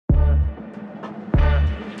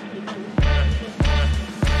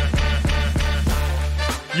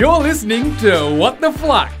You're listening to What the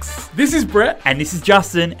Flux. This is Brett. And this is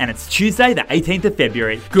Justin, and it's Tuesday, the 18th of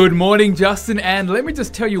February. Good morning, Justin. And let me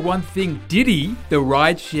just tell you one thing. Didi, the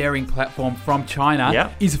ride-sharing platform from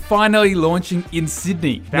China, is finally launching in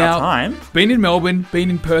Sydney. About time. Been in Melbourne, been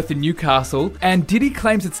in Perth and Newcastle, and Didi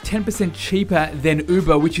claims it's 10% cheaper than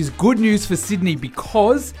Uber, which is good news for Sydney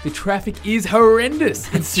because the traffic is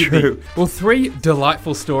horrendous in Sydney. True. Well, 3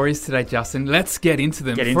 delightful stories today, Justin. Let's get into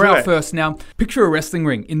them. Get For into our it. first now, picture a wrestling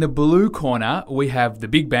ring. In the blue corner, we have the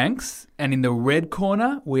big banks. And in the red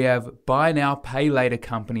corner, we have buy now, pay later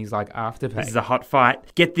companies like Afterpay. This is a hot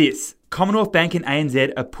fight. Get this. Commonwealth Bank and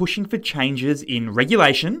ANZ are pushing for changes in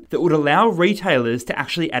regulation that would allow retailers to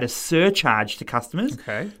actually add a surcharge to customers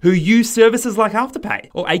who use services like Afterpay,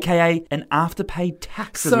 or aka an Afterpay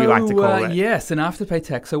tax, as we like to call it. Yes, an Afterpay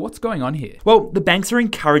tax. So what's going on here? Well, the banks are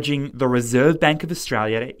encouraging the Reserve Bank of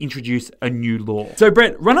Australia to introduce a new law. So,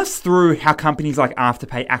 Brett, run us through how companies like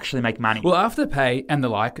Afterpay actually make money. Well, Afterpay and the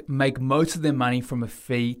like make most of their money from a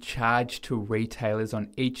fee charged to retailers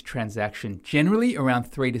on each transaction, generally around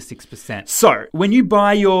 3 to 6%. So, when you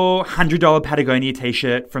buy your $100 Patagonia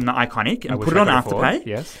t-shirt from the Iconic and put it on Afterpay,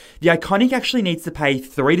 the Iconic actually needs to pay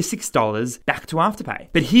 $3 to $6 back to Afterpay.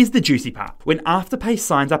 But here's the juicy part. When Afterpay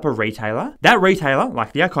signs up a retailer, that retailer,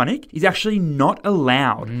 like the Iconic, is actually not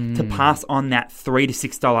allowed to pass on that $3 to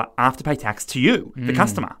 $6 Afterpay tax to you, the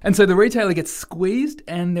customer. And so the retailer gets squeezed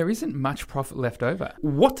and there isn't much profit left over.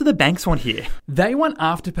 What do the banks want here? They want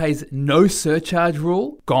Afterpay's no surcharge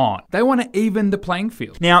rule gone. They want to even the playing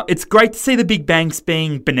field. Now, it's great to see the big banks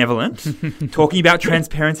being benevolent, talking about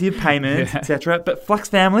transparency of payments, etc. But Flux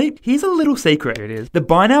family, here's a little secret. Here it is. The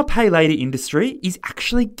buy now, pay later industry is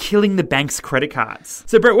actually killing the bank's credit cards.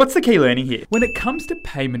 So, Brett, what's the key learning here? When it comes to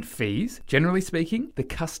payment fees, generally speaking, the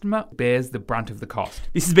customer bears the brunt of the cost.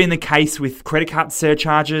 This has been the case with credit card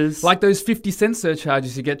surcharges. Like those 50-cent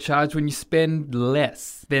surcharges you get charged when you spend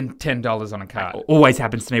less than $10 on a card. Always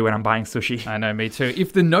happens to me when I'm buying sushi. I know, me too.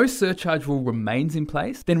 If the no surcharge rule remains in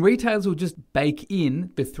place, then retailers will just bake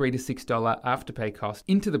in the $3 to $6 Afterpay cost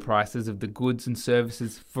into the prices of the goods and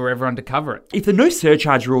services for everyone to cover it. If the no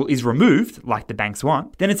surcharge rule is removed, like the banks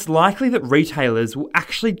want, then it's likely that retailers will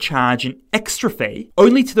actually charge an extra fee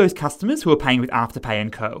only to those customers who are paying with Afterpay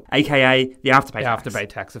 & Co., aka the Afterpay tax. Afterpay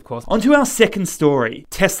tax, of course. On to our second story.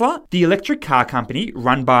 Tesla, the electric car company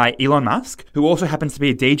run by Elon Musk, who also happens to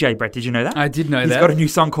be a DJ, Brett. Did you know that? I did know that. He's got a new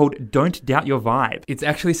song called Don't Doubt Your Vibe. It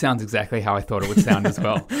actually sounds exactly how I thought it would sound as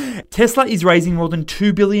well. Tesla is raising more than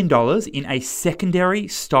 $2 billion in a secondary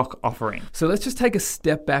stock offering. So let's just take a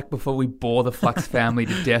step back before we bore the Flux family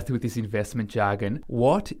to death with this investment jargon.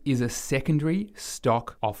 What is a secondary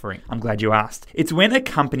stock offering? I'm glad you asked. It's when a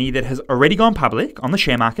company that has already gone public on the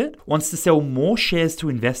share market wants to sell more shares to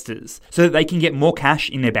investors so that they can get more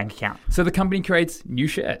cash in their bank account. So the company creates new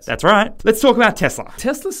shares. That's right. Let's talk about Tesla.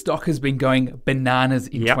 Tesla's stock has been going bananas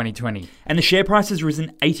in 2020. And the share price has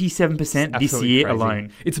risen 87% this year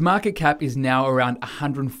alone. Its market cap is now around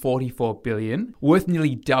 $144 billion, worth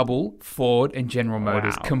nearly double Ford and General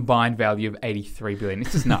Motors' combined value of $83 billion.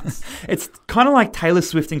 It's just nuts. It's kind of like Taylor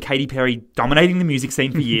Swift and Katy Perry dominating the music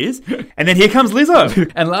scene for years, and then here comes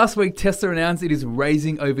Lizzo. And last week, Tesla announced it is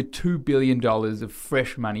raising over $2 billion of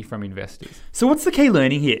fresh money from investors. So what's the key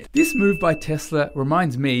learning here? This move by Tesla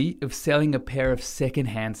reminds me of selling a pair of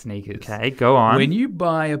second-hand sneakers. Okay, go on. When you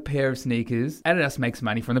buy a pair of sneakers, Adidas makes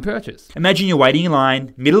money from the purchase. Imagine you're waiting in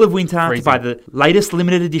line, middle of winter, to buy the latest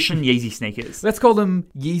limited edition Yeezy sneakers. Let's call them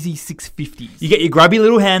Yeezy 650s. You get your grubby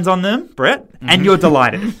little hands on them, Brett, and you're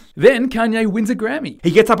delighted. Then Kanye wins a Grammy.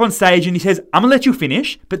 He gets up on stage and he says, I'm going to let you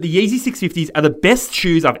finish, but the Yeezy 650s are the best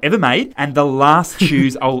shoes I've ever made and the last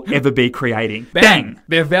shoes I'll ever be creating. Bang!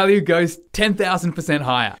 Their value goes 10,000%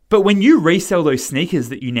 higher. But when you resell those sneakers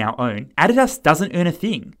that you now own, Adidas doesn't earn a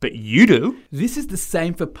thing, but you do. This is the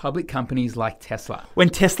same for public companies like Tesla. When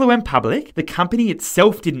Tesla went public, the company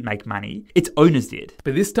itself didn't make money, its owners did.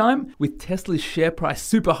 But this time, with Tesla's share price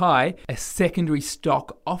super high, a secondary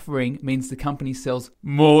stock offering means the company sells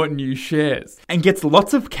more new shares. And gets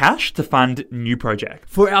lots of cash to fund new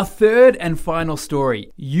projects. For our third and final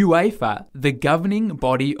story, UEFA, the governing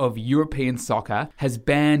body of European soccer, has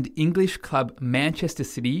banned English club Manchester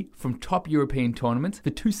City from top European tournaments for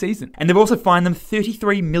 2 seasons. And they've also fined them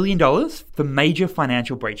 $33 million for major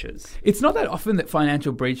financial breaches. It's not that often that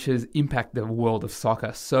financial breaches impact the world of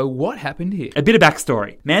soccer, so what happened here? A bit of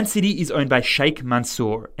backstory. Man City is owned by Sheikh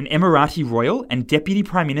Mansour, an Emirati royal and Deputy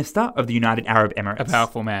Prime Minister of the United Arab Emirates. A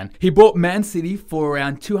powerful man. He bought Man City for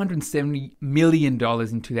around $270 million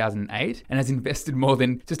in 2008 and has invested more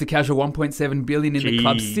than just a casual $1.7 billion in the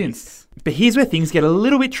club since. But here's where things get a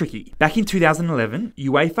little bit tricky. Back in 2011,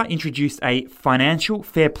 UEFA introduced a financial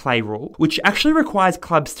fair play rule, which actually requires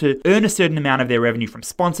clubs to earn a certain amount of their revenue from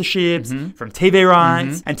sponsorships, from TV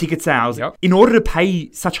rights, and ticket sales in order to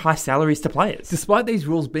pay such high salaries to players. Despite these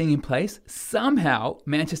rules being in place, somehow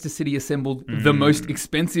Manchester City assembled the most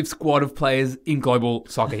expensive squad of players in global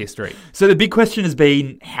soccer history. So the big question has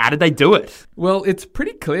been, how did they do it? Well, it's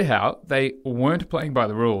pretty clear how. They weren't playing by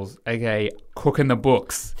the rules, aka cooking the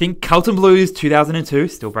books. Think Carlton Blues 2002,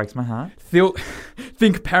 still breaks my heart.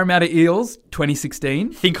 Think Parramatta Eels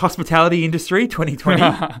 2016. Think hospitality industry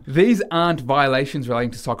 2020. These aren't violations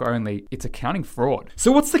relating to soccer only, it's accounting fraud.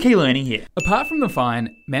 So what's the key learning here? Apart from the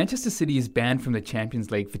fine, Manchester City is banned from the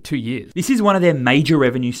Champions League for 2 years. This is one of their major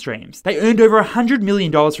revenue streams. They earned over $100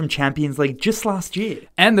 million from Champions League just last year.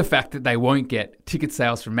 And the fact that they won't get ticket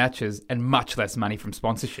sales from matches and much less money from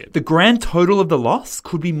sponsorship. The grand total of the loss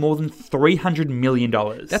could be more than $300 million.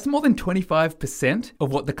 That's more than 25%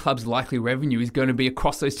 of what the club's likely revenue is going to be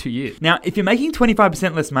across those 2 years. Now, if you're making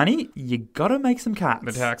 25% less money, you gotta make some cuts.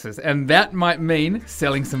 The taxes. And that might mean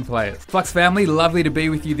selling some players. Flux family, lovely to be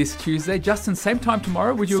with you this Tuesday. Justin, same time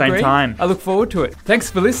tomorrow, would you agree? Same time. I look forward to it.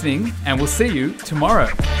 Thanks for listening, and we'll see you tomorrow.